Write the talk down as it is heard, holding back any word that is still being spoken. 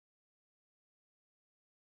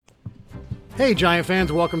Hey, Giant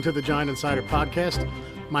fans, welcome to the Giant Insider Podcast.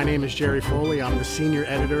 My name is Jerry Foley. I'm the senior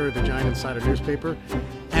editor of the Giant Insider newspaper.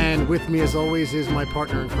 And with me, as always, is my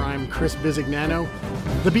partner in crime, Chris Bisignano,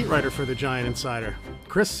 the beat writer for the Giant Insider.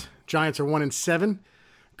 Chris, Giants are 1-7,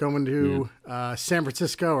 going to San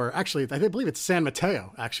Francisco, or actually, I believe it's San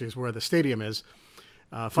Mateo, actually, is where the stadium is.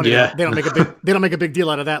 Funny, they don't make a big deal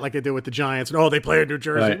out of that like they do with the Giants. And, oh, they play in New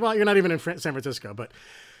Jersey. Right. Well, you're not even in San Francisco, but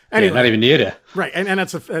anyway, not even near there. Right, and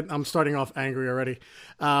that's I'm starting off angry already.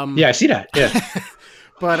 Yeah, I see that. Yeah,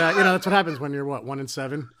 but that's what happens when you're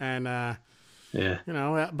 1-7, and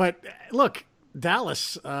But look,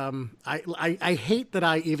 Dallas. I hate that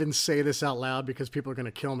I even say this out loud because people are going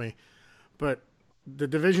to kill me, but the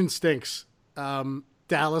division stinks.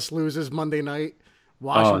 Dallas loses Monday night.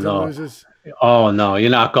 Washington loses. Oh no, you're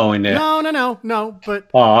not going there. No. But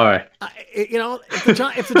all right.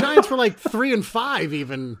 If the Giants were like 3-5,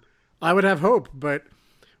 even I would have hope. But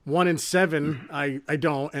 1-7, I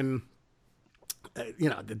don't. And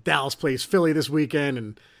the Dallas plays Philly this weekend,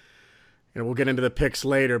 and we'll get into the picks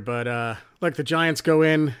later. But like the Giants go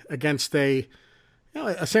in against a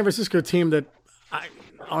San Francisco team that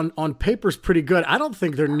on paper's pretty good. I don't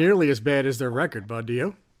think they're nearly as bad as their record, Bud. Do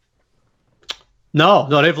you? No,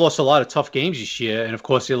 they've lost a lot of tough games this year, and of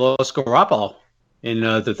course they lost Garoppolo in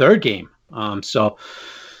the third game.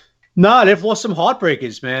 They've lost some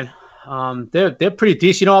heartbreakers, man. They're pretty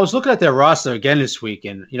decent. I was looking at their roster again this week,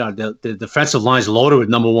 and the defensive line's loaded with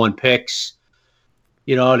number one picks.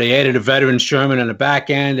 They added a veteran Sherman on the back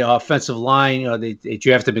end. The offensive line, they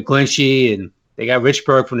drafted McGlinchey, and they got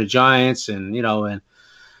Richburg from the Giants, and and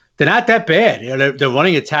they're not that bad. Their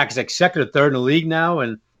running attack is like second or third in the league now,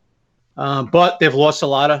 and but they've lost a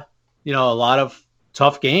lot of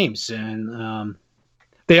tough games, and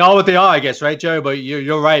they are what they are, I guess, right, Jerry? But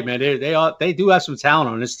you're right, man. They do have some talent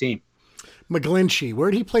on this team. McGlinchey,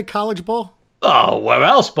 where did he play college ball? Oh, where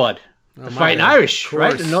else, bud? The Fighting Irish,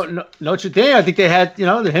 right? Notre Dame. I think they had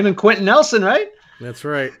him and Quentin Nelson, right? That's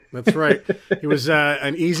right. He was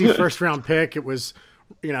an easy first round pick. It was,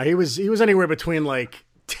 he was anywhere between like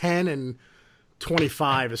 10 and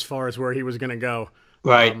 25 as far as where he was going to go.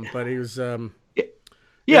 Right. But he was a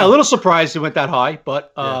little surprised he went that high,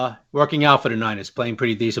 but working out for the Niners, playing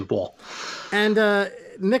pretty decent ball. And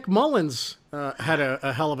Nick Mullins had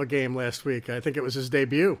a hell of a game last week. I think it was his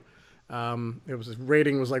debut. His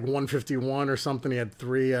rating was like 151 or something. He had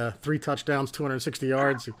three touchdowns, 260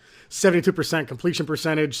 yards, 72% completion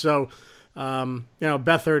percentage. So,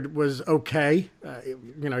 Beathard was okay.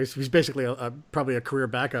 He's basically probably a career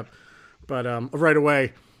backup. But right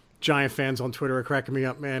away, Giant fans on Twitter are cracking me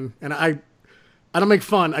up, man. And I don't make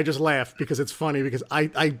fun. I just laugh because it's funny because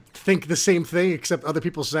I think the same thing except other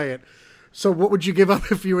people say it. So what would you give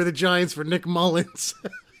up if you were the Giants for Nick Mullins?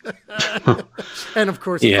 And of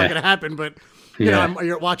course it's not going to happen, but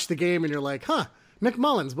you watch the game and you're like, Nick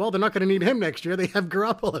Mullins. Well, they're not going to need him next year. They have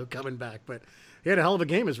Garoppolo coming back, but he had a hell of a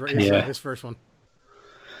game his first one.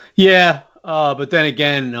 Yeah. But then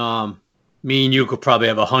again, me and you could probably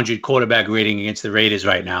have 100 quarterback rating against the Raiders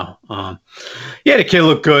right now. The kid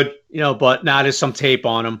looked good, but now there's some tape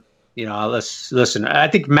on him. Listen. I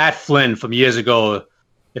think Matt Flynn from years ago,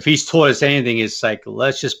 if he's taught us anything, it's like,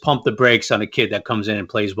 let's just pump the brakes on a kid that comes in and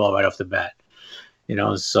plays well right off the bat.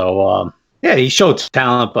 So he showed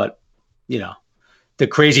talent, but the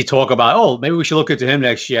crazy talk about, maybe we should look into him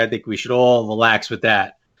next year. I think we should all relax with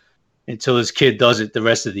that until this kid does it the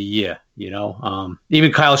rest of the year.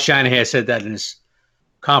 Even Kyle Shanahan said that in his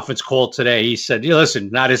conference call today. He said, listen,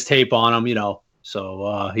 not his tape on him,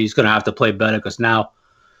 so he's going to have to play better because now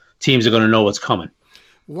teams are going to know what's coming.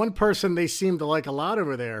 One person they seem to like a lot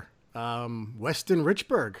over there, Weston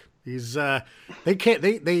Richburg. He's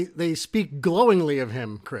they speak glowingly of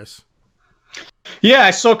him, Chris. Yeah,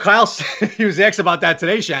 I saw Kyle. He was asked about that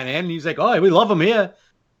today, Shanahan. And he's like, we love him here.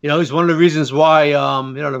 He's one of the reasons why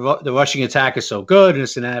the rushing attack is so good and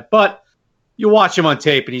this and that. But you watch him on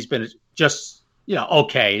tape, and he's been just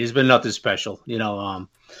okay. He's been nothing special.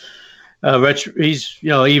 Rich, he's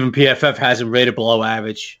even PFF has him rated below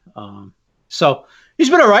average. So he's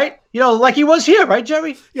been all right. Like he was here, right,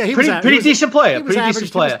 Jerry? Yeah, he was pretty decent player. He was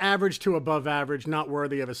average to above average, not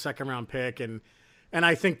worthy of a second round pick. And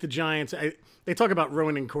I think the Giants, they talk about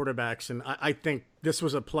ruining quarterbacks, and I think this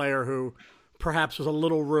was a player who perhaps was a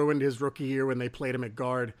little ruined his rookie year when they played him at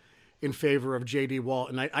guard in favor of J.D.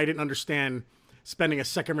 Walton. I didn't understand spending a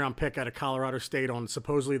second-round pick out of Colorado State on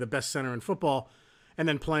supposedly the best center in football and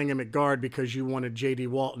then playing him at guard because you wanted J.D.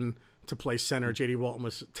 Walton to play center. J.D. Walton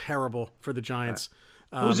was terrible for the Giants.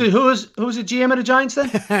 Who was the GM of the Giants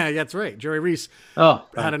then? That's right. Jerry Reese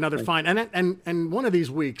had another fine. And one of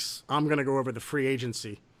these weeks, I'm going to go over the free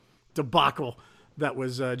agency debacle that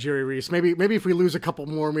was Jerry Reese. Maybe if we lose a couple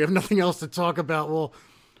more and we have nothing else to talk about,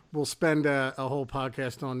 we'll spend a whole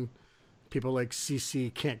podcast on people like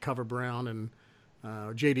CC Can't Cover Brown and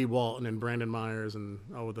J.D. Walton and Brandon Myers, and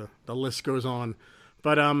the list goes on.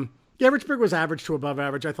 But yeah, Richburg was average to above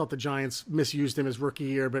average. I thought the Giants misused him his rookie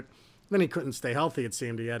year, but then he couldn't stay healthy. It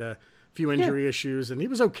seemed he had a few injury issues, and he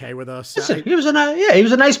was okay with us. Listen, he was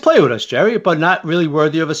a nice player with us, Jerry, but not really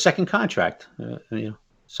worthy of a second contract.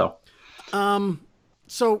 So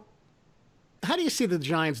how do you see the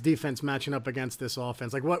Giants defense matching up against this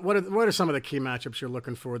offense? Like what are some of the key matchups you're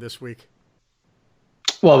looking for this week?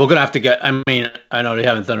 Well, we're going to have to get, I mean, I know they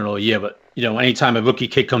haven't done it all year, but, anytime a rookie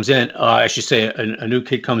kid comes in, I should say a new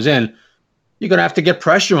kid comes in, you're going to have to get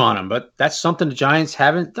pressure on him. But that's something the Giants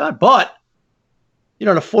haven't done. But, the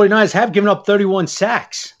 49ers have given up 31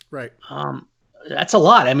 sacks. Right. That's a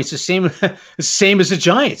lot. I mean, it's the same as the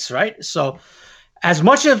Giants, right? So as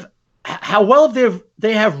much of how well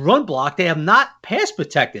they have run blocked, they have not pass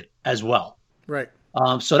protected as well. Right.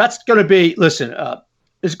 So that's going to be, listen,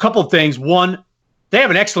 there's a couple of things. One, they have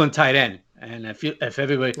an excellent tight end, and if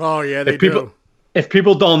everybody, if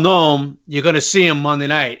people don't know him, you're going to see him Monday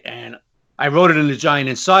night. And I wrote it in the Giant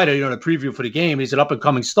Insider, the preview for the game. He's an up and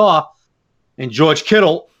coming star, and George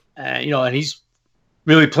Kittle, and he's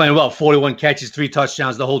really playing well. 41 catches, 3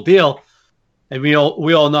 touchdowns, the whole deal. And we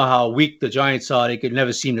all know how weak the Giants are. They could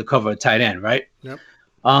never seem to cover a tight end, right? Yep.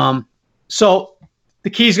 So the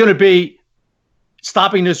key is going to be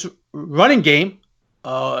stopping this running game.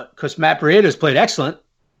 Because Matt Breida played excellent.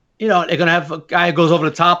 They're going to have a guy who goes over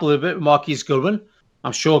the top a little bit, Marquise Goodwin.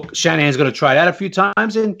 I'm sure Shanahan's going to try that a few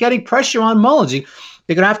times, and getting pressure on Mullins.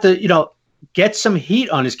 They're going to have to, get some heat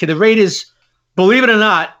on this kid. The Raiders, believe it or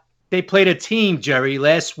not, they played a team, Jerry,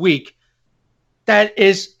 last week that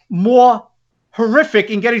is more horrific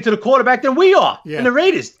in getting to the quarterback than we are. Yeah. And the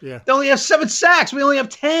Raiders, yeah. They only have 7 sacks. We only have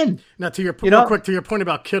 10. Now, real quick, to your point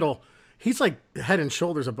about Kittle, he's like head and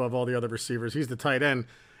shoulders above all the other receivers. He's the tight end.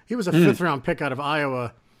 He was a 5th-round pick out of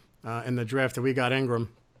Iowa in the draft that we got Ingram.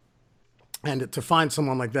 And to find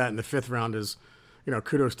someone like that in the 5th round is,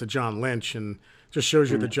 kudos to John Lynch, and just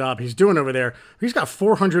shows you the job he's doing over there. He's got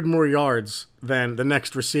 400 more yards than the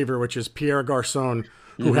next receiver, which is Pierre Garçon,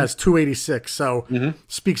 who has 286. So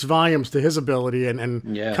speaks volumes to his ability and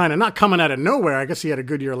kind of not coming out of nowhere. I guess he had a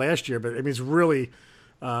good year last year, but he's really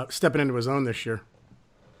stepping into his own this year.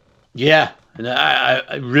 Yeah, and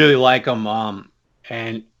I really like him.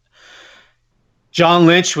 And John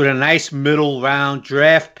Lynch with a nice middle round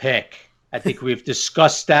draft pick. I think we've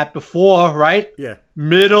discussed that before, right? Yeah.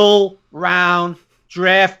 Middle round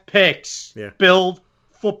draft picks. Yeah. Build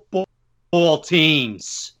football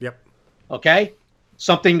teams. Yep. Okay?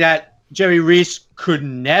 Something that Jerry Reese could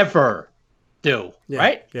never do,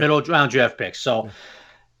 right? Yeah. Middle round draft picks. So,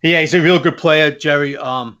 he's a real good player, Jerry.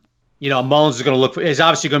 Mullins is going to look for. It's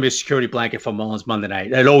obviously going to be a security blanket for Mullins Monday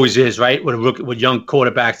night. It always is, right? With young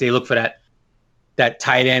quarterbacks, they look for that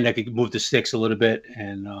tight end that could move the sticks a little bit,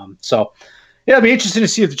 and it'd be interesting to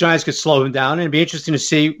see if the Giants could slow him down, and it'd be interesting to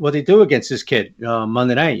see what they do against this kid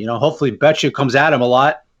Monday night. Hopefully Betcher comes at him a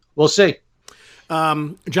lot. We'll see.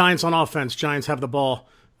 Giants on offense. Giants have the ball.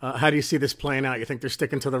 How do you see this playing out? You think they're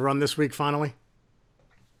sticking to the run this week finally?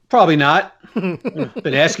 Probably not.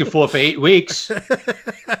 Been asking for 8 weeks.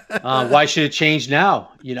 Why should it change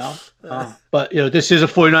now? But this is a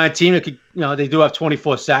 49 team that could, they do have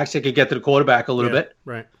 24 sacks. They could get to the quarterback a little bit.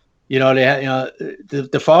 Right. They have,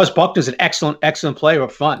 DeForest Buckner's an excellent player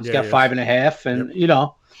up front. He's got 5.5, and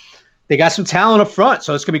they got some talent up front.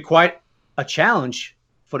 So it's going to be quite a challenge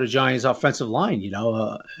for the Giants' offensive line.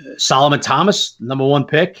 Solomon Thomas, number 1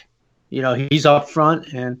 pick. He's up front.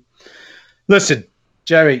 And listen,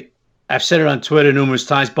 Jerry, I've said it on Twitter numerous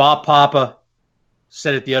times. Bob Papa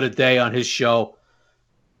said it the other day on his show.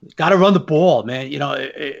 Got to run the ball, man.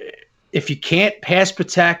 If you can't pass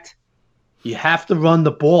protect, you have to run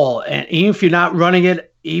the ball. And even if you're not running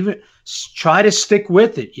it, even try to stick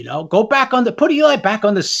with it. Go back put Eli back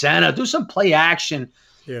on the center. Do some play action.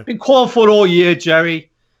 Yeah. Been calling for it all year,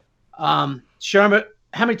 Jerry. Sherman,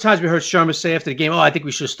 how many times we heard Sherman say after the game, I think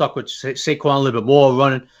we should have stuck with Saquon a little bit more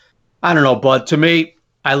running. I don't know, bud. To me,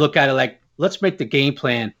 I look at it like, let's make the game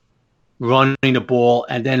plan running the ball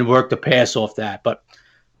and then work the pass off that. But,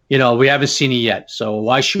 we haven't seen it yet. So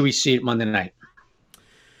why should we see it Monday night?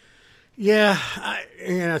 Yeah.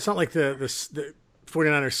 It's not like the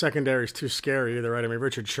 49ers secondary is too scary either, right? I mean,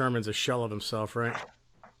 Richard Sherman's a shell of himself, right?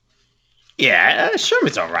 Yeah,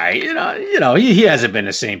 Sherman's all right. He hasn't been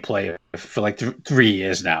the same player for like 3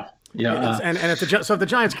 years now. And if the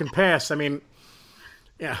Giants can pass, I mean,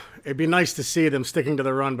 Yeah, it'd be nice to see them sticking to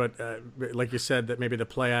the run, but like you said, that maybe the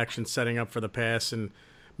play action setting up for the pass and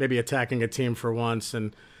maybe attacking a team for once.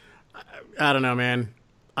 And I don't know, man.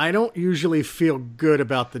 I don't usually feel good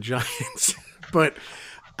about the Giants, but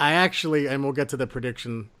I actually, and we'll get to the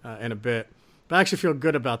prediction in a bit, but I actually feel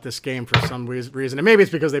good about this game for some reason. And maybe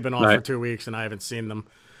it's because they've been off for 2 weeks and I haven't seen them.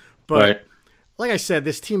 But like I said,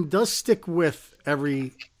 this team does stick with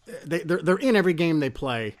they're in every game they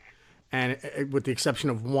play, and with the exception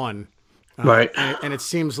of one. And it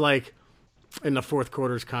seems like in the fourth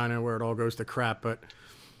quarter is kind of where it all goes to crap. But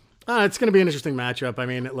it's going to be an interesting matchup. I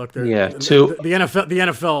mean, look, the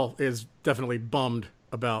NFL is definitely bummed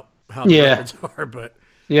about how the records are, but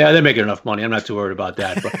yeah, they're making enough money. I'm not too worried about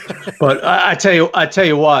that. But I tell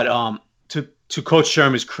you what, to Coach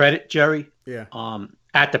Sherman's credit, Jerry,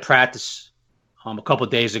 at the practice a couple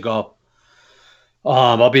of days ago,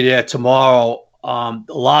 I'll be there tomorrow. The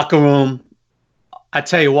locker room, I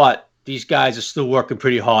tell you what, these guys are still working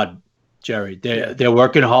pretty hard, Jerry. They're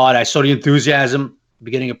working hard. I saw the enthusiasm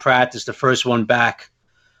beginning of practice, the first one back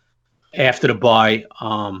after the bye.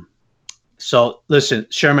 So listen,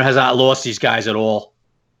 Sherman has not lost these guys at all.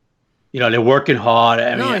 You know, they're working hard.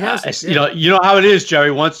 I mean, you know how it is, Jerry.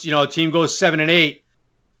 Once, a team goes 7-8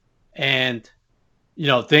 and,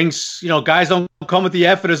 things, guys don't come with the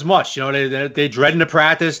effort as much. They dreading the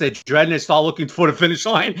practice. They start looking for the finish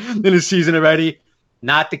line in the season already.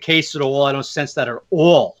 Not the case at all. I don't sense that at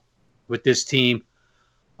all with this team,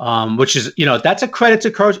 which is, that's a credit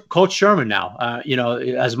to Coach Sherman now.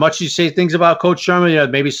 As much as you say things about Coach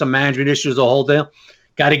Sherman, maybe some management issues, the whole deal.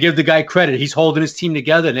 Got to give the guy credit. He's holding his team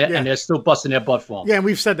together, and they're still busting their butt for him. Yeah, and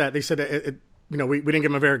we've said that. They said we didn't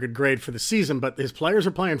give him a very good grade for the season, but his players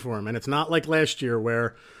are playing for him. And it's not like last year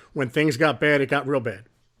where when things got bad, it got real bad.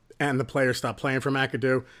 And the players stopped playing for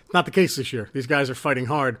McAdoo. Not the case this year. These guys are fighting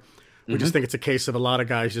hard. We just think it's a case of a lot of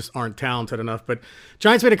guys just aren't talented enough. But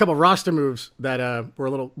Giants made a couple roster moves that were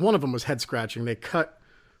a little – one of them was head-scratching. They cut,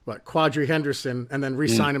 Quadri Henderson and then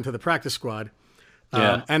re-signed him to the practice squad.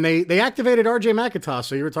 And they activated R.J. McIntosh.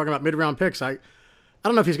 So you were talking about mid-round picks. I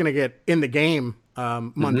don't know if he's going to get in the game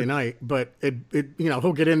Monday night, but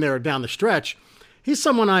he'll get in there down the stretch. He's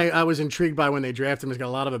someone I was intrigued by when they drafted him. He's got a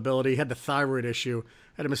lot of ability. He had the thyroid issue,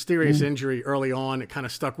 had a mysterious injury early on. It kind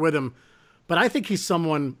of stuck with him. But I think he's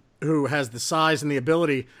someone who has the size and the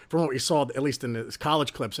ability, from what we saw, at least in his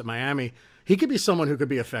college clips at Miami. He could be someone who could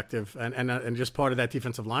be effective and just part of that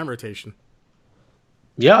defensive line rotation.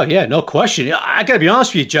 Yeah, no question. I got to be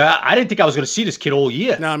honest with you, Joe. I didn't think I was going to see this kid all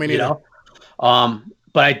year. No, I mean, either.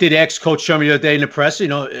 But I did ask Coach Sherman the other day in the press, are you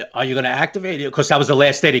going to activate it? Because that was the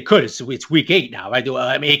last day they could. It's week 8 now, right?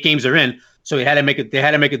 8 games are in, so they had to make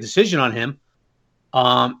a decision on him.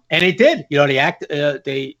 And they did.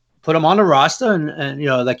 They put him on the roster, and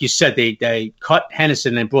like you said, they cut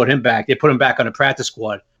Henderson and brought him back. They put him back on the practice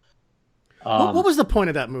squad. What was the point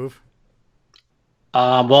of that move?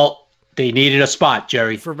 Well, they needed a spot,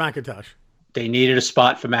 Jerry. For McIntosh. They needed a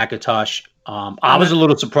spot for McIntosh. I was a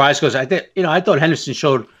little surprised because I thought Henderson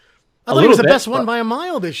showed. I thought he was the best one by a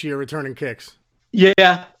mile this year returning kicks.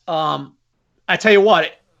 Yeah. I tell you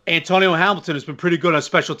what, Antonio Hamilton has been pretty good on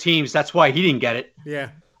special teams. That's why he didn't get it. Yeah.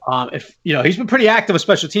 He's been pretty active with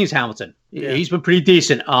special teams, Hamilton. Yeah. He's been pretty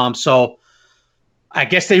decent. So I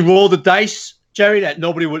guess they rolled the dice, Jerry, that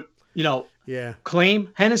nobody would, claim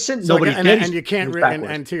Henderson. So nobody did. And you can't,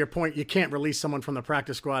 and to your point, you can't release someone from the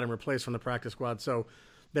practice squad and replace from the practice squad. So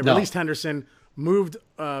they released Henderson, moved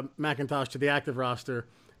McIntosh to the active roster,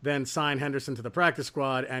 then signed Henderson to the practice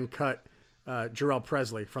squad and cut Jarrell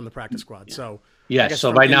Presley from the practice squad. So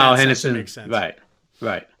so right now Henderson makes sense.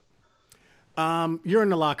 Right. You're in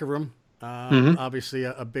the locker room. Obviously,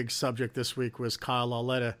 a big subject this week was Kyle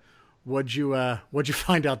Lauletta. What'd you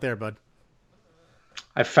find out there, bud?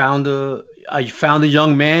 I found a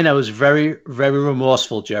young man that was very, very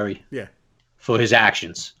remorseful, Jerry. Yeah. For his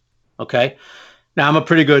actions. Okay. Now I'm a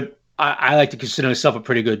pretty good. I like to consider myself a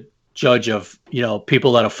pretty good judge of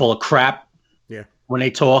people that are full of crap. Yeah. When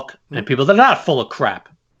they talk, and people that are not full of crap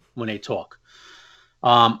when they talk.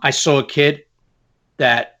 I saw a kid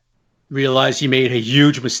that realized he made a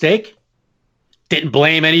huge mistake. Didn't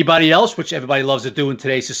blame anybody else, which everybody loves to do in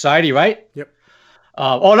today's society, right? Yep.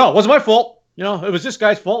 Oh no, it wasn't my fault. It was this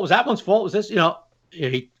guy's fault. It was that one's fault. It was this?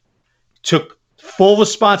 He took full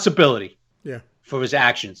responsibility. Yeah. For his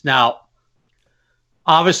actions. Now,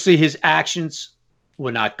 obviously, his actions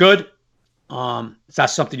were not good. It's not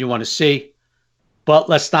something you want to see. But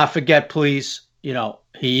let's not forget, please.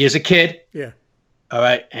 He is a kid. Yeah. All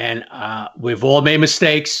right, and we've all made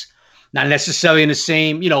mistakes. Not necessarily in the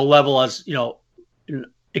same level as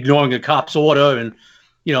ignoring a cop's order and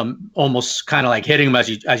almost kind of like hitting him as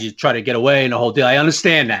you try to get away and the whole deal. I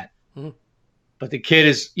understand that. Mm-hmm. But the kid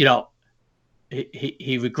is,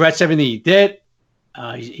 he regrets everything he did.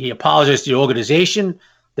 He apologized to the organization,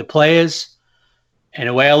 the players. And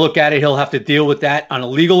the way I look at it, he'll have to deal with that on a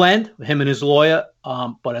legal end, him and his lawyer.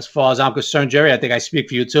 But as far as I'm concerned, Jerry, I think I speak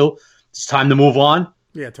for you too. It's time to move on.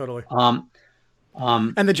 Yeah, totally. And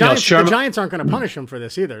the Giants aren't going to punish him for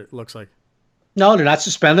this either, it looks like. No, they're not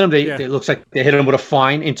suspending him. It looks like they hit him with a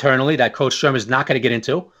fine internally that Coach Sherman is not going to get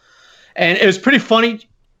into. And it was pretty funny,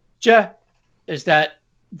 Jeff, is that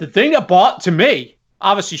the thing that brought to me,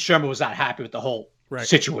 obviously Sherman was not happy with the whole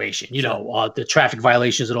situation, the traffic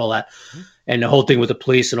violations and all that, and the whole thing with the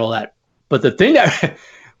police and all that. But the thing that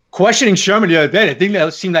questioning Sherman the other day, the thing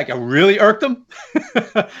that seemed like it really irked him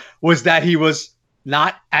was that he was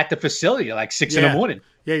not at the facility at like 6 in the morning.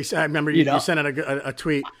 Yeah, I remember you sent out a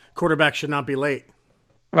tweet. Quarterback should not be late.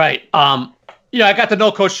 Right. I got to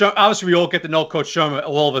know Coach Sherman. Obviously, we all get to know Coach Sherman,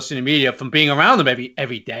 all of us in the media, from being around him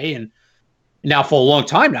every day, and now for a long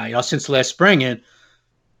time now, since last spring, and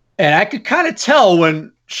I could kind of tell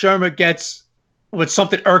when Sherman when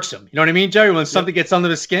something irks him. You know what I mean, Jerry? When something gets under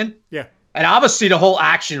the skin. Yeah. And obviously, the whole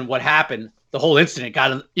action, what happened, the whole incident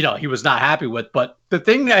got him. He was not happy with. But the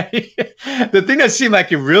thing that seemed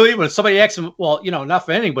like when somebody asked him, well, not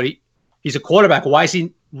for anything, but he's a quarterback. Why is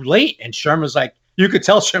he late? And Sherman's like, you could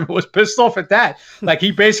tell Sherman was pissed off at that. Like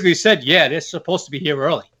he basically said, yeah, they're supposed to be here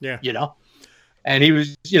early. Yeah. And he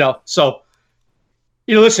was, so,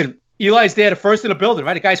 listen, Eli's there, the first in the building,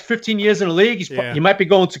 right? The guy's 15 years in the league. He might be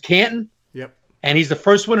going to Canton. Yep. And he's the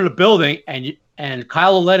first one in the building. And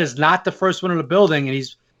Kyle Ouellette is not the first one in the building.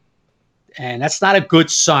 And that's not a good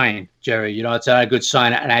sign, Jerry. It's not a good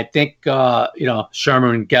sign. And I think,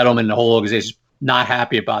 Sherman and Gettleman, the whole organization, is not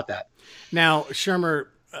happy about that. Now, Shermer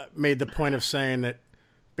made the point of saying that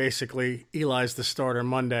basically Eli's the starter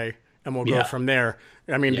Monday, and we'll go from there.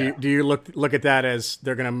 I mean, do you look at that as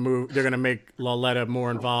they're going to make Lauletta more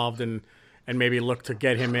involved and maybe look to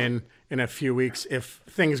get him in a few weeks if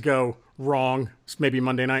things go wrong, maybe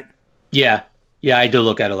Monday night? Yeah, I do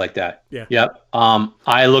look at it like that. Yeah. Yep.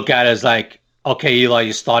 I look at it as like, okay, Eli,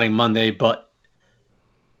 you're starting Monday, but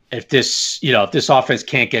if this offense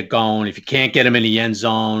can't get going, if you can't get him in the end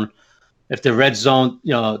zone, if the red zone,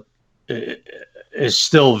 is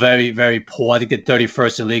still very, very poor. I think they're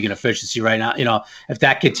 31st in league in efficiency right now. If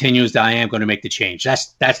that continues, then I am going to make the change.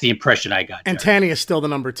 That's the impression I got. And Tanny is still the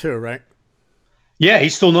number 2, right? Yeah,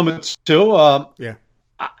 he's still number 2. Yeah.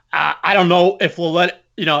 I don't know if Lauletta,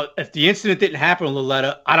 if the incident didn't happen with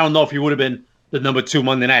Lauletta, I don't know if he would have been the number 2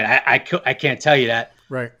 Monday night. I can't tell you that.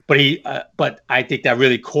 Right. But I think that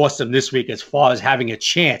really cost him this week as far as having a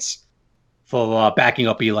chance for backing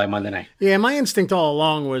up Eli Monday night. Yeah, my instinct all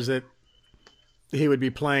along was that he would be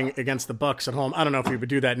playing against the Bucs at home. I don't know if he would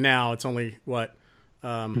do that now. It's only less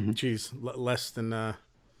than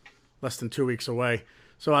 2 weeks away.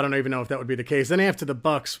 So I don't even know if that would be the case. Then after the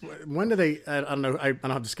Bucs, when do they? I don't know. I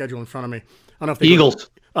don't have the schedule in front of me. I don't know if they Eagles.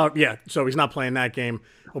 Oh yeah, so he's not playing that game.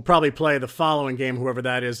 We'll probably play the following game, whoever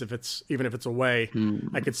that is. Even if it's away,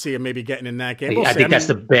 I could see him maybe getting in that game. I think that's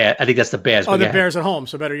the Bears. I think that's the Bears. Oh, the Bears at home,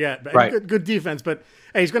 so better yet. Right. Good defense, but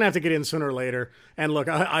hey, he's going to have to get in sooner or later. And look,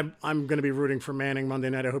 I'm going to be rooting for Manning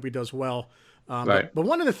Monday night. I hope he does well. Right. But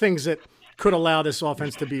one of the things that could allow this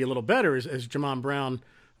offense to be a little better is Jamon Brown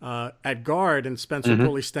at guard and Spencer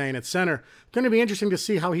Pulley staying at center. Going to be interesting to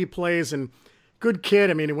see how he plays. And good kid.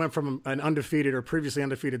 I mean, he went from an undefeated or previously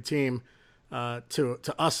undefeated team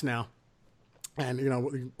to us now.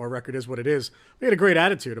 And, our record is what it is. We had a great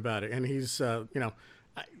attitude about it. And he's,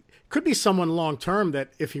 could be someone long-term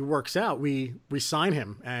that if he works out, we sign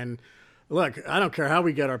him. And look, I don't care how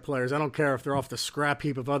we get our players. I don't care if they're off the scrap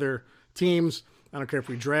heap of other teams. I don't care if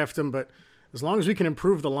we draft them, but as long as we can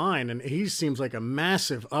improve the line, and he seems like a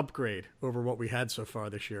massive upgrade over what we had so far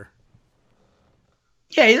this year.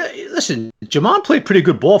 Yeah, listen, Jamon played pretty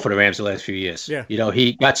good ball for the Rams the last few years. Yeah.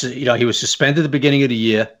 He was suspended at the beginning of the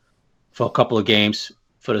year for a couple of games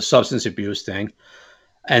for the substance abuse thing.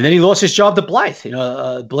 And then he lost his job to Blythe.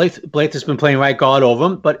 Blythe has been playing right guard over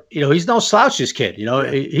him, but he's no slouch, this kid.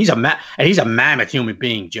 He's a mammoth human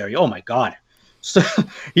being, Jerry. Oh my God. So,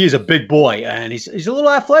 he's a big boy, and he's a little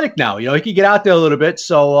athletic now. He can get out there a little bit.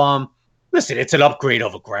 So, listen, it's an upgrade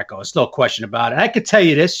over Greco. It's no question about it. I could tell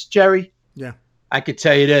you this, Jerry. Yeah. I could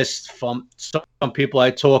tell you this from some people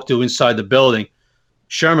I talked to inside the building.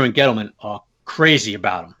 Sherman and Gettleman are crazy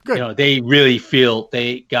about him. Good. They really feel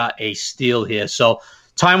they got a steal here. So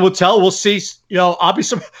time will tell. We'll see. I'm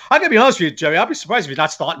gonna be honest with you, Jerry. I'll be surprised if he's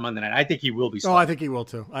not starting Monday night. I think he will be starting. Oh, I think he will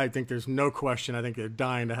too. I think there's no question. I think they're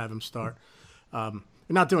dying to have him start.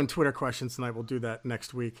 we're not doing Twitter questions tonight. We'll do that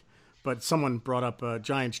next week. But someone brought up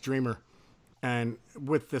Giants Dreamer. And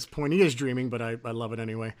with this point, he is dreaming, but I love it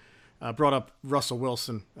anyway. Brought up Russell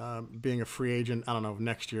Wilson being a free agent. I don't know,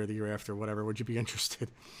 next year, the year after, whatever. Would you be interested?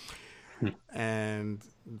 And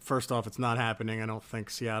first off, it's not happening. I don't think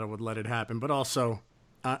Seattle would let it happen. But also,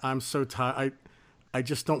 I'm so tired. I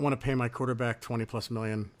just don't want to pay my quarterback $20+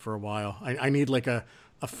 million for a while. I need like a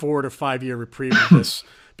 4 to 5 year reprieve of this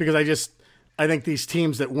because I think these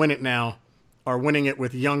teams that win it now are winning it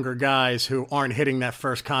with younger guys who aren't hitting that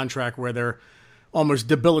first contract where they're almost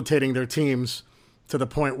debilitating their teams to the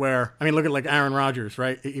point where, I mean, look at like Aaron Rodgers,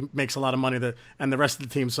 right? He makes a lot of money and the rest of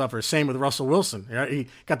the team suffers. Same with Russell Wilson. Right? He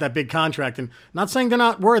got that big contract, and not saying they're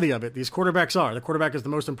not worthy of it. These quarterbacks are. The quarterback is the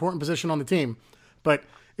most important position on the team. But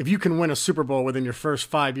if you can win a Super Bowl within your first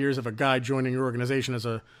 5 years of a guy joining your organization as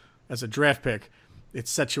a draft pick, it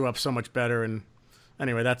sets you up so much better. And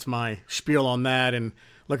anyway, that's my spiel on that. And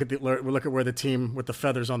look at where the team with the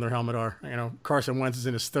feathers on their helmet are. You know, Carson Wentz is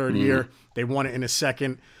in his third year. They won it in his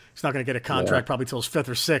second. He's not going to get a contract probably till his fifth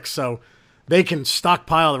or sixth. So they can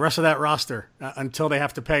stockpile the rest of that roster until they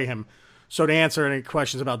have to pay him. So to answer any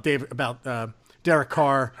questions about Derek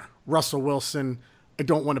Carr, Russell Wilson, I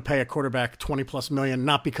don't want to pay a quarterback $20+ million,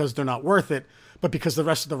 not because they're not worth it, but because the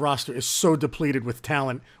rest of the roster is so depleted with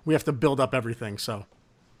talent. We have to build up everything. So.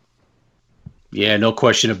 Yeah, no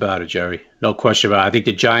question about it, Jerry. No question about it. I think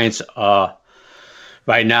the Giants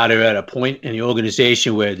right now they're at a point in the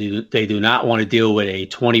organization where they do not want to deal with a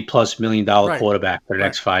 $20+ million quarterback for the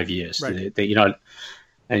next 5 years. Right.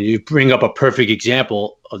 And you bring up a perfect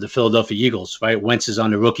example of the Philadelphia Eagles, right? Wentz is on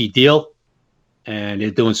the rookie deal, and they're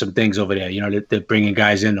doing some things over there. They're bringing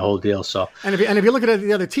guys in the whole deal. So and if you look at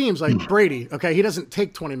the other teams, like Brady, okay, he doesn't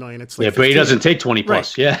take $20 million. It's like Brady doesn't take 20+.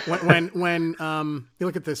 Right. Yeah. when you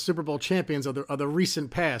look at the Super Bowl champions of the recent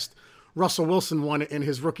past, Russell Wilson won it in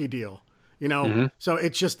his rookie deal. So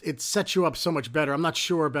it sets you up so much better. I'm not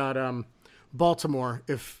sure about Baltimore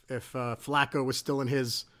if Flacco was still in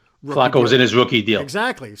his rookie Flacco deal. Was in his rookie deal.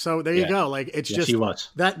 Exactly. So there you go. Like it's he was.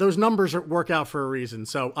 that those numbers work out for a reason.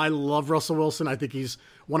 So I love Russell Wilson. I think he's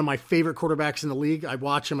one of my favorite quarterbacks in the league. I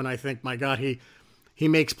watch him and I think, my God, he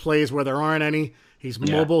makes plays where there aren't any. He's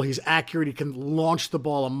mobile. He's accurate. He can launch the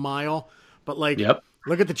ball a mile. But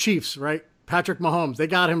look at the Chiefs, right? Patrick Mahomes. They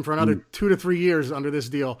got him for another 2 to 3 years under this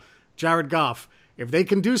deal. Jared Goff, if they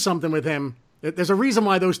can do something with him, there's a reason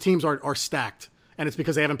why those teams are stacked, and it's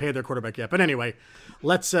because they haven't paid their quarterback yet. But anyway,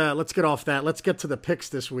 let's get off that. Let's get to the picks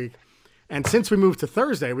this week. And since we moved to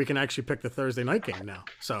Thursday, we can actually pick the Thursday night game now.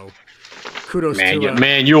 So kudos to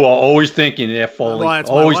man. You are always thinking there, Foley.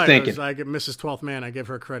 Always thinking. I give Mrs. 12th Man. I give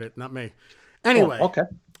her credit, not me. Anyway, okay.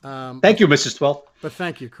 Thank you, Mrs. 12th. But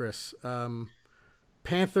thank you, Chris.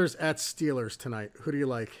 Panthers at Steelers tonight. Who do you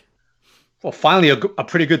like? Well, finally, a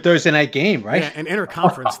pretty good Thursday night game, right? Yeah, an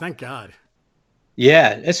interconference, thank God.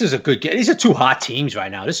 Yeah, this is a good game. These are two hot teams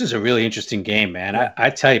right now. This is a really interesting game, man. Yeah. I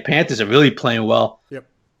tell you, Panthers are really playing well. Yep.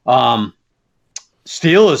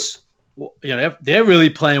 Steelers, they're really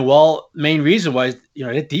playing well. Main reason why,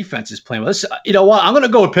 their defense is playing well. You know what? I'm going to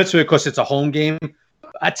go with Pittsburgh because it's a home game.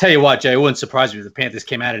 I tell you what, Jay, it wouldn't surprise me if the Panthers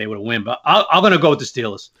came out and they would have won, but I'm going to go with the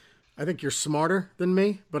Steelers. I think you're smarter than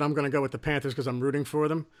me, but I'm going to go with the Panthers because I'm rooting for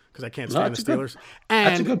them because I can't stand the Steelers.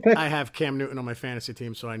 That's a good pick. I have Cam Newton on my fantasy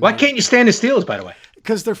team, so I know. Why can't you stand the Steelers, by the way?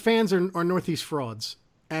 Because their fans are Northeast frauds.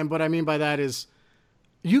 And what I mean by that is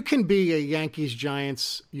you can be a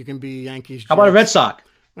Yankees-Giants. You can be Yankees-Giants. How about a Red Sox?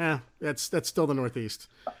 Yeah, that's still the Northeast.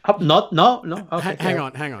 No. Okay, hang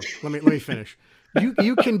on. Let me finish.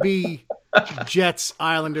 You can be Jets,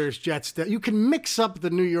 Islanders, Jets. You can mix up the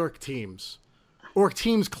New York teams or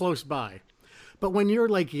teams close by. But when you're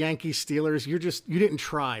like Yankees, Steelers, you didn't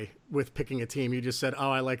try with picking a team. You just said,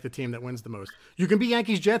 oh, I like the team that wins the most. You can be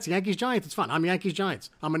Yankees, Jets, Yankees, Giants. It's fun. I'm Yankees, Giants.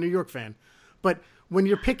 I'm a New York fan. But when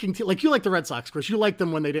you're picking, like you like the Red Sox, Chris, you like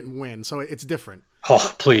them when they didn't win. So it's different.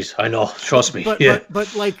 Oh, please. I know. Trust me.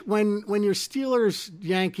 But like when you're Steelers,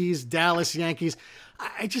 Yankees, Dallas, Yankees,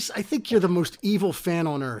 I think you're the most evil fan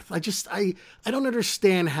on earth. I don't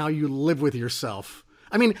understand how you live with yourself.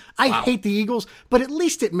 I mean, I hate the Eagles, but at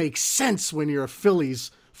least it makes sense when you're a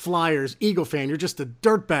Phillies, Flyers, Eagle fan. You're just a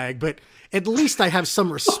dirtbag, but at least I have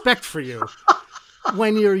some respect for you.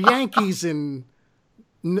 When you're Yankees and,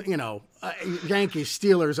 Yankees,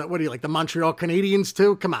 Steelers, what do you like, the Montreal Canadiens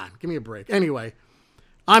too? Come on, give me a break. Anyway,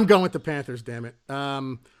 I'm going with the Panthers, damn it.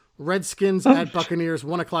 Redskins at Buccaneers,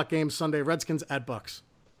 1 o'clock game Sunday. Redskins at Bucks.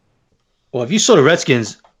 Well, if you saw the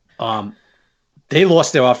Redskins, they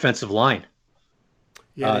lost their offensive line.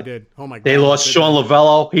 Yeah, they did. Oh, my God. They lost Sean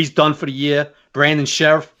Lavello. He's done for the year. Brandon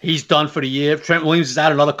Sheriff, he's done for the year. Trent Williams is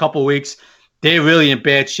out another couple of weeks. they're really in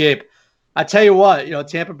bad shape. I tell you what,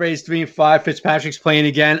 Tampa Bay's 3-5. Fitzpatrick's playing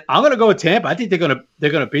again. I'm going to go with Tampa. I think they're going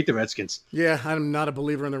to beat the Redskins. Yeah, I'm not a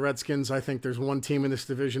believer in the Redskins. I think there's one team in this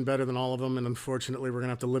division better than all of them, and unfortunately, we're going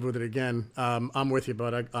to have to live with it again. I'm with you,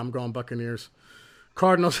 bud. I'm going Buccaneers.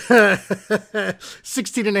 Cardinals,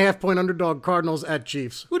 16.5-point underdog. Cardinals at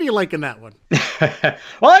Chiefs. Who do you like in that one? Well,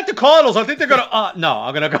 I like the Cardinals. I think they're going to. No,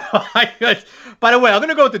 I'm going to go. By the way, I'm going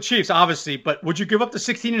to go with the Chiefs, obviously. But would you give up the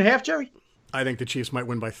 16.5, Jerry? I think the Chiefs might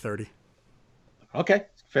win by 30. Okay,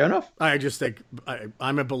 fair enough. I just think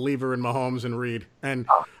I'm a believer in Mahomes and Reed, and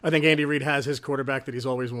I think Andy Reid has his quarterback that he's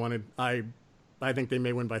always wanted. I think they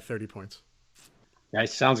may win by 30 points. Yeah,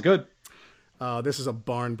 sounds good. This is a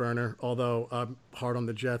barn burner, although I'm hard on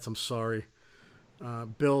the Jets. I'm sorry.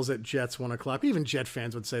 Bills at Jets, 1 o'clock. Even Jet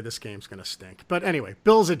fans would say this game's going to stink. But anyway,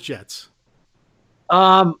 Bills at Jets.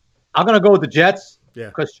 I'm going to go with the Jets. Yeah.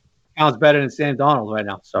 Because McCown's better than Sam Darnold right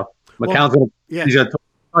now. So McCown's going to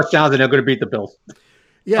touchdowns, and they're going to beat the Bills.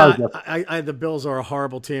 Yeah, the Bills are a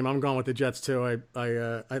horrible team. I'm going with the Jets too.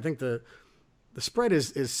 I think the spread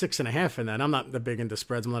is 6.5 in that. I'm not big into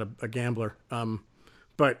spreads. I'm not a gambler.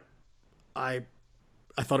 But I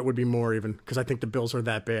thought it would be more even because I think the Bills are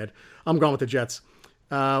that bad. I'm going with the Jets.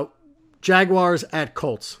 Jaguars at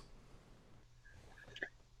Colts.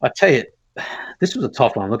 I'll tell you, this was a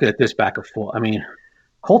tough one. Looking at this back and forth. I mean,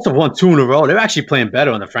 Colts have won 2 in a row. They're actually playing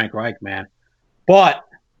better under Frank Reich, man. But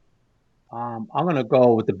I'm going to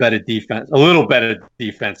go with the better defense, a little better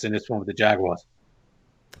defense in this one with the Jaguars.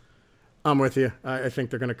 I'm with you. I think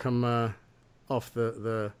they're going to come off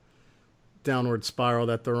the downward spiral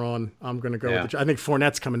that they're on. I'm going to go with I think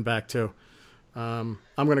Fournette's coming back too. I'm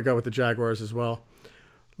going to go with the Jaguars as well.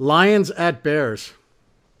 Lions at Bears.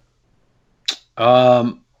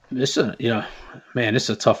 This is this is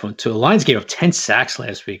a tough one too. The Lions gave up 10 sacks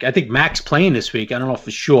last week. I think Mac's playing this week. I don't know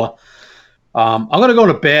for sure. I'm going to go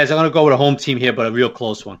to Bears. I'm going to go with a home team here, but a real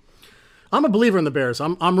close one. I'm a believer in the Bears.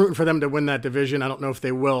 I'm rooting for them to win that division. I don't know if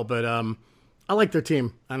they will, but I like their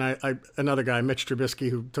team. And I another guy, Mitch Trubisky,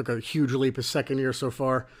 who took a huge leap his second year so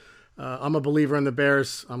far. I'm a believer in the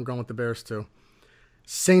Bears. I'm going with the Bears too.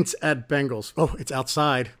 Saints at Bengals. Oh, it's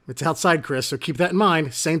outside. It's outside, Chris. So keep that in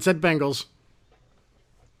mind. Saints at Bengals.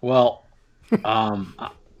 Well,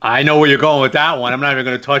 I know where you're going with that one. I'm not even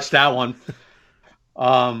going to touch that one.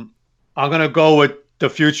 I'm going to go with the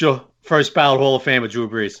future first ballot Hall of Famer, Drew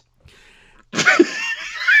Brees.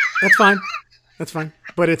 That's fine. That's fine.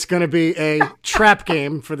 But it's going to be a trap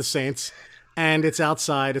game for the Saints, and it's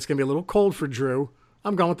outside. It's going to be a little cold for Drew.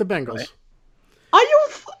 I'm going with the Bengals. Right.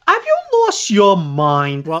 Have you lost your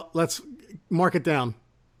mind? Well, let's mark it down.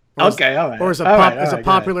 Okay, all right. Or as a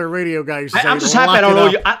popular radio guy used to say, I'm just happy I don't know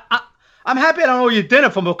you. I'm happy I don't owe you dinner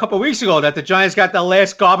from a couple of weeks ago that the Giants got that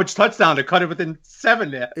last garbage touchdown to cut it within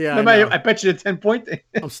 7 there. Yeah, I bet you the 10-point thing.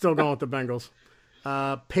 I'm still going with the Bengals.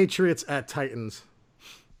 Patriots at Titans.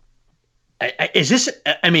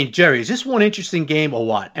 Jerry, is this one interesting game or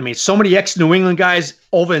what? I mean, so many ex-New England guys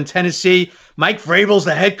over in Tennessee. Mike Vrabel's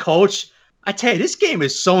the head coach. I tell you, this game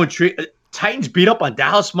is so intriguing. Titans beat up on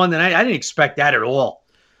Dallas Monday night. I didn't expect that at all.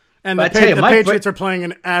 And the Patriots are playing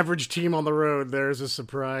an average team on the road. There's a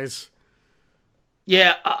surprise.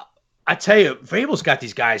 Yeah, I tell you, Vrabel's got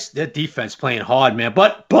these guys, their defense playing hard, man.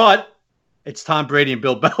 But it's Tom Brady and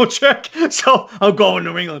Bill Belichick, so I'm going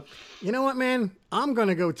New England. You know what, man? I'm going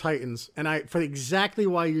to go Titans, and for exactly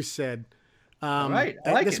why you said. All right,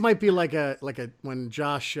 I like this it. might be like a when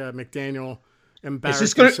Josh McDaniel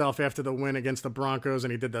embarrassed himself after the win against the Broncos,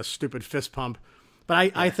 and he did the stupid fist pump.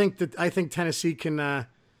 But I think Tennessee can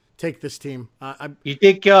take this team. You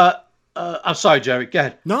think? I'm sorry, Jerry. Go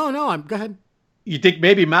ahead. No, go ahead. You think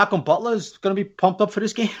maybe Malcolm Butler is going to be pumped up for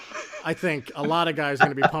this game? I think a lot of guys are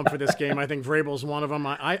going to be pumped for this game. I think Vrabel's one of them.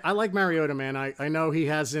 I like Mariota, man. I know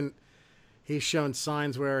he's shown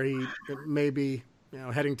signs where he may be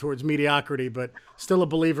heading towards mediocrity, but still a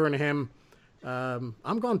believer in him.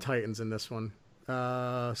 I'm going Titans in this one.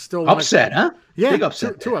 Still upset, huh? Yeah, big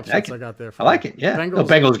upset. Two upsets I got there. I like it. Yeah,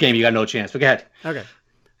 Bengals game, you got no chance. But go ahead. Okay,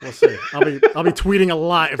 we'll see. I'll be tweeting a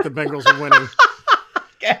lot if the Bengals are winning.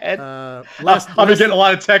 Go ahead. I'll be getting a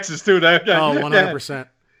lot of texts too. There. Oh, 100%.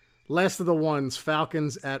 Last of the ones,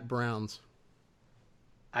 Falcons at Browns.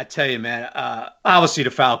 I tell you, man. Obviously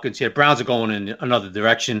the Falcons here. Browns are going in another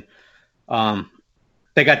direction.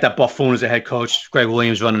 They got that buffoon as a head coach. Greg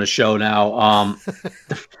Williams running the show now.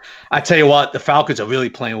 I tell you what, the Falcons are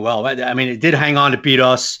really playing well. I mean, it did hang on to beat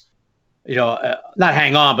us. Not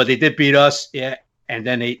hang on, but they did beat us. Yeah, and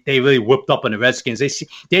then they really whipped up on the Redskins.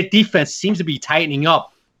 Their defense seems to be tightening up.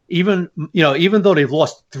 Even though they've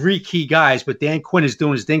lost 3 key guys, but Dan Quinn is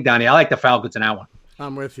doing his thing down there. I like the Falcons in that one.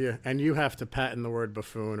 I'm with you. And you have to patent the word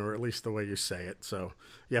buffoon, or at least the way you say it. So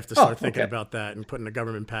you have to start thinking about that and putting a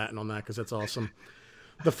government patent on that because that's awesome.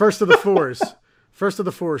 The first of the fours. First of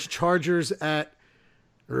the fours. Chargers at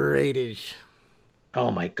Raiders. Oh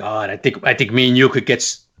my God! I think me and you could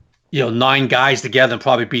get 9 guys together and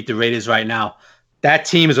probably beat the Raiders right now. That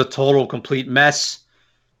team is a total complete mess.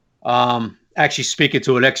 Actually speaking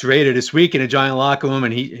to an ex-Raider this week in a Giant locker room,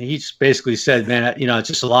 and he basically said, "Man, it's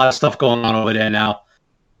just a lot of stuff going on over there now.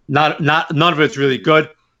 None of it's really good."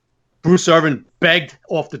 Bruce Irvin begged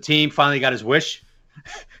off the team, finally got his wish.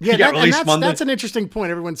 Yeah, that's an interesting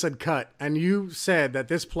point. Everyone said cut, and you said that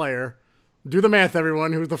this player, do the math,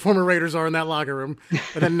 everyone, who the former Raiders are in that locker room,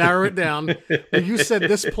 and then narrow it down. But you said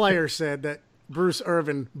this player said that Bruce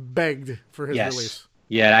Irvin begged for his release.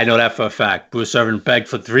 Yeah, I know that for a fact. Bruce Irvin begged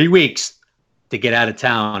for 3 weeks to get out of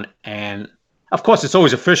town, and of course, it's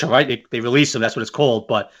always official, right? They release him. That's what it's called.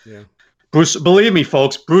 But yeah. Bruce, believe me,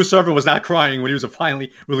 folks, Bruce Irvin was not crying when he was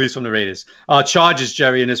finally released from the Raiders. Chargers,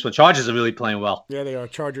 Jerry, in this one. Chargers are really playing well. Yeah, they are.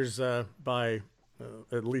 Chargers by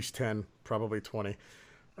at least 10, probably 20.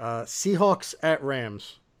 Seahawks at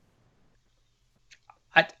Rams.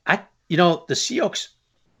 The Seahawks,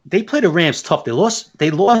 they played the Rams tough. They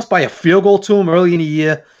lost by a field goal to them early in the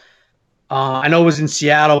year. I know it was in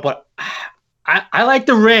Seattle, but I like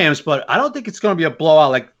the Rams, but I don't think it's going to be a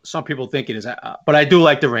blowout like some people think it is. But I do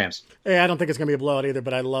like the Rams. Yeah, I don't think it's going to be a blowout either,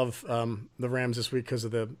 but I love the Rams this week because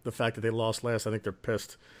of the fact that they lost last. I think they're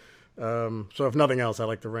pissed. So if nothing else, I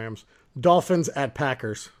like the Rams. Dolphins at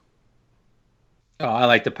Packers. Oh, I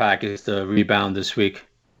like the Packers to rebound this week.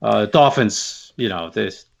 Dolphins, the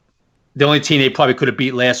only team they probably could have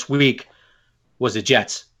beat last week was the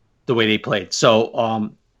Jets, the way they played.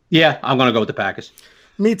 So, yeah, I'm going to go with the Packers.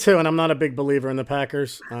 Me too, and I'm not a big believer in the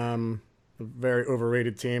Packers. A very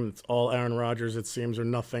overrated team. It's all Aaron Rodgers, it seems, or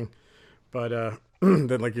nothing. But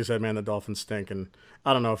then, like you said, man, the Dolphins stink. And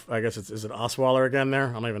I don't know if, I guess is it Osweiler again there?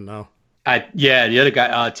 I don't even know. The other guy,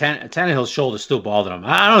 Tannehill's shoulder still bothered him.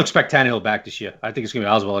 I don't expect Tannehill back this year. I think it's going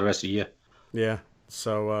to be Osweiler the rest of the year. Yeah,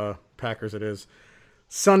 so Packers it is.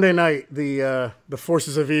 Sunday night, the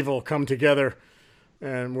forces of evil come together,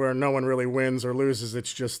 and where no one really wins or loses.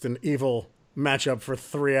 It's just an evil matchup for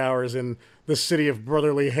 3 hours in the city of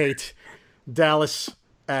brotherly hate. Dallas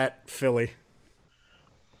at Philly.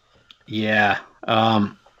 Yeah.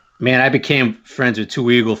 Man, I became friends with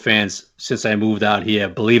 2 Eagle fans since I moved out here.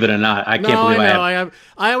 Believe it or not, I can't believe I have.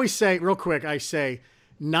 I always say, real quick,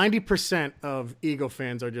 90% of Eagle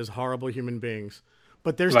fans are just horrible human beings,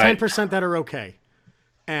 but there's 10% that are okay.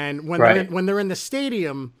 And when they're in the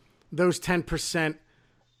stadium, those 10%,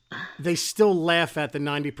 they still laugh at the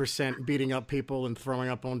 90% beating up people and throwing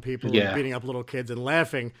up on people and beating up little kids and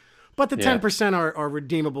laughing. But the 10% are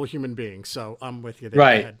redeemable human beings. So I'm with you there.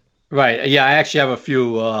 Right. Right. Yeah, I actually have a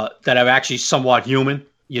few that are actually somewhat human.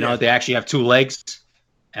 They actually have 2 legs.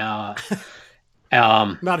 Not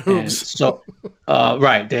hooves. So,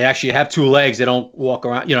 right. They actually have 2 legs. They don't walk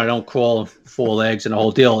around, they don't crawl on 4 legs and the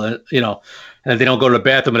whole deal, and they don't go to the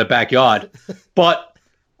bathroom in the backyard. But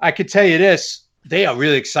I could tell you this. They are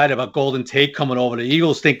really excited about Golden Tate coming over. The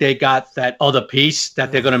Eagles think they got that other piece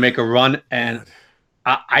that they're going to make a run, and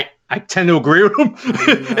I tend to agree with them.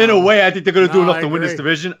 In a way, I think they're going to do enough to win this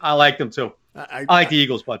division. I like them too. I like the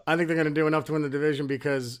Eagles, but I think they're going to do enough to win the division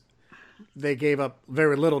because they gave up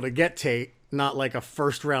very little to get Tate, not like a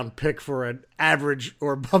first-round pick for an average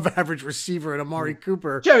or above-average receiver at Amari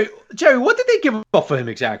Cooper. Jerry, what did they give up for him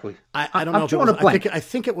exactly? I don't know. If it was, I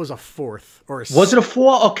think it was a 4th or a 6th. Was it a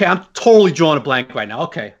 4? Okay, I'm totally drawing a blank right now.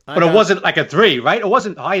 Okay, but it wasn't like a 3, right? It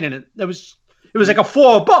wasn't higher than it. It was like a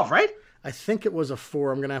 4 above, right? I think it was a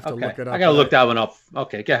 4. I'm going to have to look it up. I got to look that one up.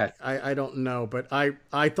 Okay, go ahead. I don't know, but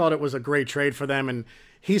I thought it was a great trade for them, and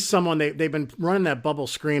he's someone they've been running that bubble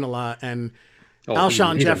screen a lot, and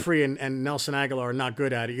Alshon Jeffrey and Nelson Aguilar are not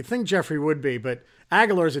good at it. You'd think Jeffrey would be, but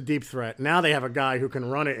Aguilar is a deep threat. Now they have a guy who can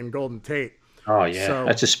run it in Golden Tate. Oh, yeah.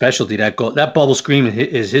 That's a specialty. That bubble screen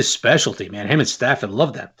is his specialty, man. Him and Stafford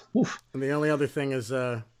love that. Oof. And the only other thing is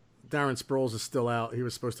Darren Sproles is still out. He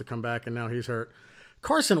was supposed to come back, and now he's hurt.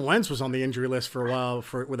 Carson Wentz was on the injury list for a while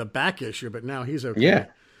with a back issue, but now he's okay. Yeah,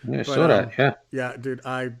 I saw that. Yeah. Yeah, dude,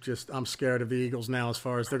 I'm scared of the Eagles now as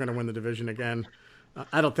far as they're going to win the division again.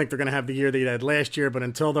 I don't think they're going to have the year they had last year, but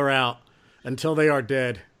until they're out, until they are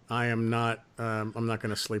dead, I'm not going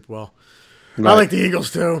to sleep well. Right. I like the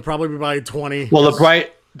Eagles too, probably by 20. Well,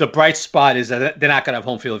 the bright spot is that they're not going to have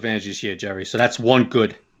home field advantage this year, Jerry. So that's one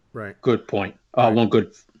good point. One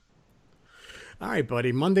good. All right,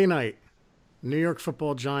 buddy. Monday night, New York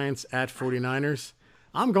Football Giants at 49ers.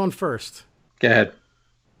 I'm going first. Go ahead.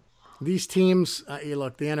 These teams,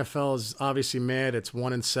 look, the NFL is obviously mad. It's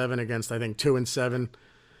 1-7 against, I think, 2-7.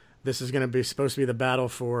 This is going to be supposed to be the battle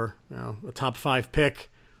for a top 5 pick.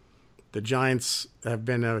 The Giants have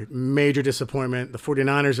been a major disappointment. The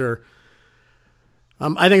 49ers are,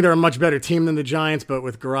 I think they're a much better team than the Giants, but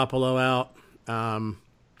with Garoppolo out,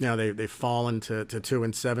 they've fallen to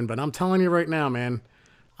 2-7. But I'm telling you right now, man,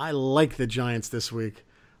 I like the Giants this week.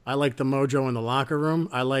 I like the mojo in the locker room.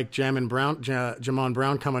 I like Jamon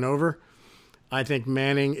Brown coming over. I think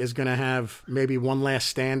Manning is going to have maybe one last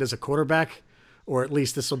stand as a quarterback, or at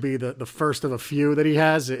least this will be the first of a few that he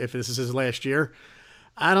has if this is his last year.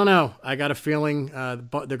 I don't know. I got a feeling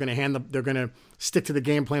they're going to stick to the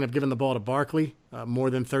game plan of giving the ball to Barkley more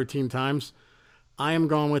than 13 times. I am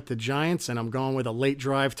going with the Giants, and I'm going with a late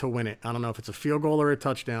drive to win it. I don't know if it's a field goal or a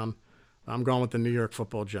touchdown. I'm going with the New York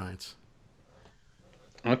Football Giants.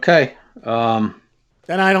 Okay. And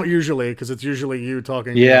I don't usually, because it's usually you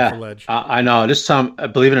talking off the ledge. I know. This time,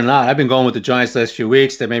 believe it or not, I've been going with the Giants the last few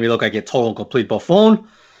weeks. They made me look like a total and complete buffoon.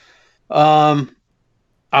 I'm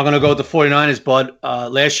going to go with the 49ers, bud.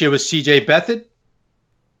 Last year was C.J. Beathard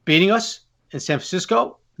beating us in San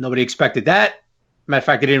Francisco. Nobody expected that. Matter of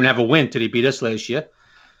fact, they didn't even have a win till they beat us last year.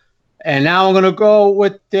 And now I'm going to go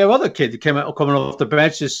with their other kid that coming off the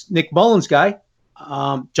bench, this Nick Mullins guy.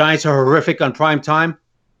 Giants are horrific on prime time.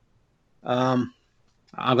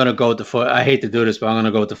 I'm going to go with the I hate to do this, but I'm going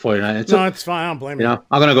to go with the 49ers. No, it's fine. I don't blame you. I'm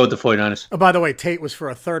going to go with the 49ers. Oh, by the way, Tate was for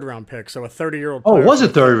a third-round pick, so a 30-year-old player. Oh, it was a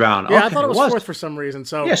third round. Yeah, okay, I thought it was fourth for some reason.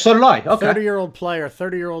 So yeah, so did I. Okay. 30-year-old player,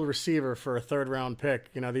 30-year-old receiver for a third-round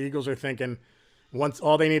pick. The Eagles are thinking once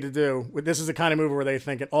all they need to do, this is the kind of move where they're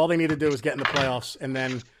thinking all they need to do is get in the playoffs, and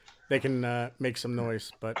then they can make some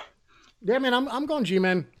noise. But, yeah, man, I'm going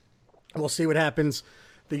G-Men. We'll see what happens.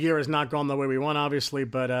 The year has not gone the way we want, obviously,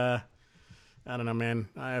 but I don't know, man.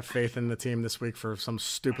 I have faith in the team this week for some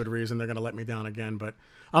stupid reason. They're going to let me down again, but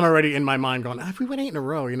I'm already in my mind going, if we win 8 in a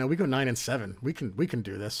row, we go 9-7. We can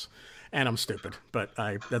do this. And I'm stupid, but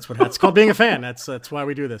that's what it's called being a fan. That's why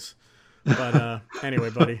we do this. But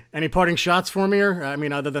anyway, buddy, any parting shots for me, or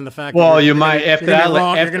other than the fact? Well, you're going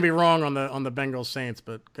to be wrong on the Bengals Saints,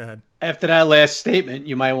 but go ahead. After that last statement,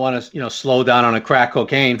 you might want to slow down on a crack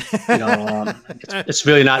cocaine. It's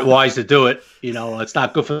really not wise to do it. It's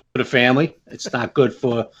not good for the family. It's not good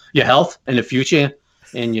for your health in the future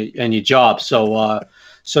and your job. So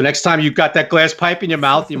next time you've got that glass pipe in your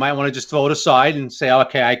mouth, you might want to just throw it aside and say,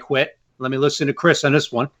 okay, I quit. Let me listen to Chris on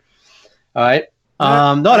this one. All right.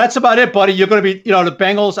 No, that's about it, buddy. You're going to be, the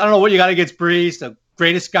Bengals. I don't know what you got against Breeze, the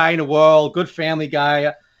greatest guy in the world, good family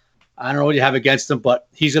guy. I don't know what you have against him, but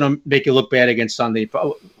he's going to make you look bad against Sunday,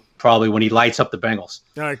 probably when he lights up the Bengals.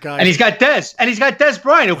 All right, guys. And he's got Dez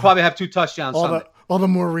Bryant, who'll probably have 2 touchdowns Sunday. All the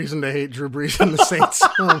more reason to hate Drew Brees and the Saints.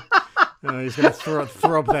 He's going to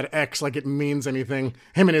throw up that X like it means anything.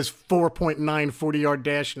 Him and his 4.9 40-yard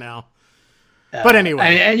dash now. But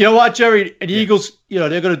anyway. And you know what, Jerry? The Eagles, they're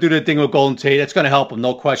going to do their thing with Golden Tate. That's going to help them,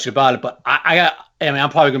 no question about it. But I'm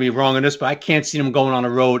probably going to be wrong on this, but I can't see them going on the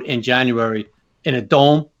road in January in a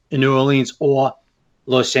dome in New Orleans or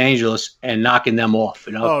Los Angeles and knocking them off.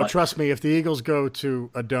 Trust me, if the Eagles go to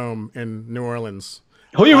a dome in New Orleans,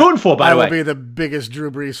 who are you rooting for? By the way, I will be the biggest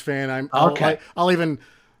Drew Brees fan. I'll even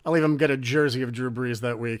get a jersey of Drew Brees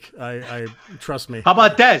that week. I trust me. How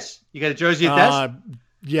about Dez? You got a jersey of Dez?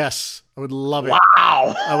 Yes, I would love it.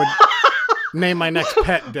 Wow! I would name my next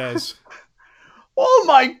pet Dez. Oh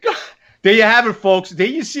my God! There you have it, folks. There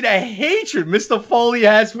you see the hatred Mr. Foley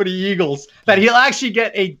has for the Eagles. That he'll actually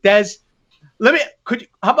get a Dez. How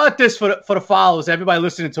about this for the followers? Everybody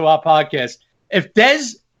listening to our podcast. If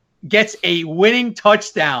Dez gets a winning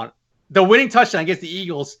touchdown, the winning touchdown against the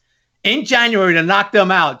Eagles in January to knock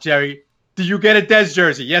them out, Jerry, do you get a Dez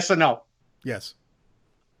jersey? Yes or no? Yes.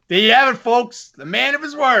 There you have it, folks. The man of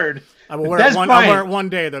his word. I will wear it one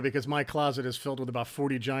day, though, because my closet is filled with about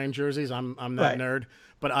 40 Giant jerseys. I'm that nerd.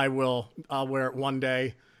 But I'll wear it one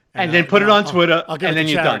day. And then put it on Twitter, and then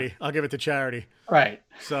you're done. I'll give it to charity. Right.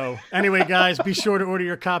 So, anyway, guys, be sure to order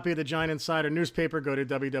your copy of the Giant Insider newspaper. Go to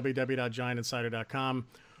www.giantinsider.com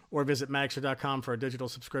or visit Magster.com for a digital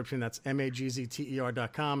subscription. That's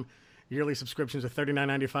magzter.com. Yearly subscriptions are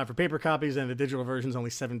 $39.95 for paper copies, and the digital version is only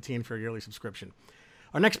 $17 for a yearly subscription.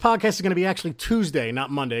 Our next podcast is going to be actually Tuesday,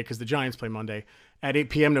 not Monday, because the Giants play Monday, at 8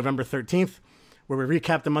 p.m. November 13th, where we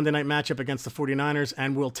recap the Monday night matchup against the 49ers,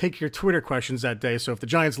 and we'll take your Twitter questions that day. So if the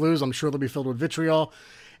Giants lose, I'm sure they'll be filled with vitriol.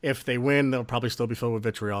 If they win, they'll probably still be filled with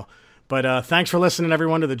vitriol. But thanks for listening,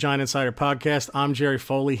 everyone, to the Giant Insider Podcast. I'm Jerry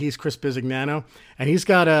Foley. He's Chris Bisignano, and he's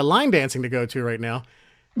got line dancing to go to right now.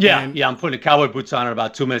 Yeah, I'm putting the cowboy boots on in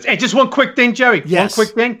about 2 minutes. Hey, just one quick thing, Jerry. Yes. One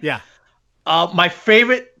quick thing. Yeah. My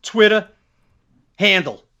favorite Twitter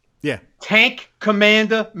handle, Yeah. Tank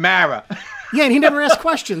Commander Mara. Yeah, and he never asked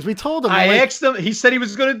questions. We told him. I asked him. He said he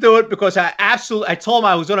was going to do it because I told him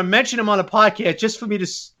I was going to mention him on the podcast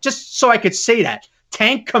just so I could say that.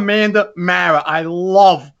 Tank Commander Mara. I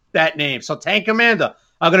love that name. So Tank Commander,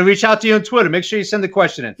 I'm going to reach out to you on Twitter. Make sure you send the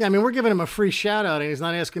question in. Yeah, I mean, we're giving him a free shout out and he's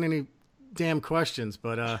not asking any damn questions,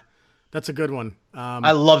 but that's a good one.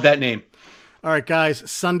 I love that name. All right, guys.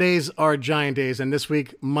 Sundays are Giant days, and this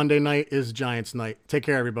week, Monday night is Giants night. Take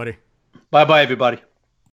care, everybody. Bye-bye, everybody.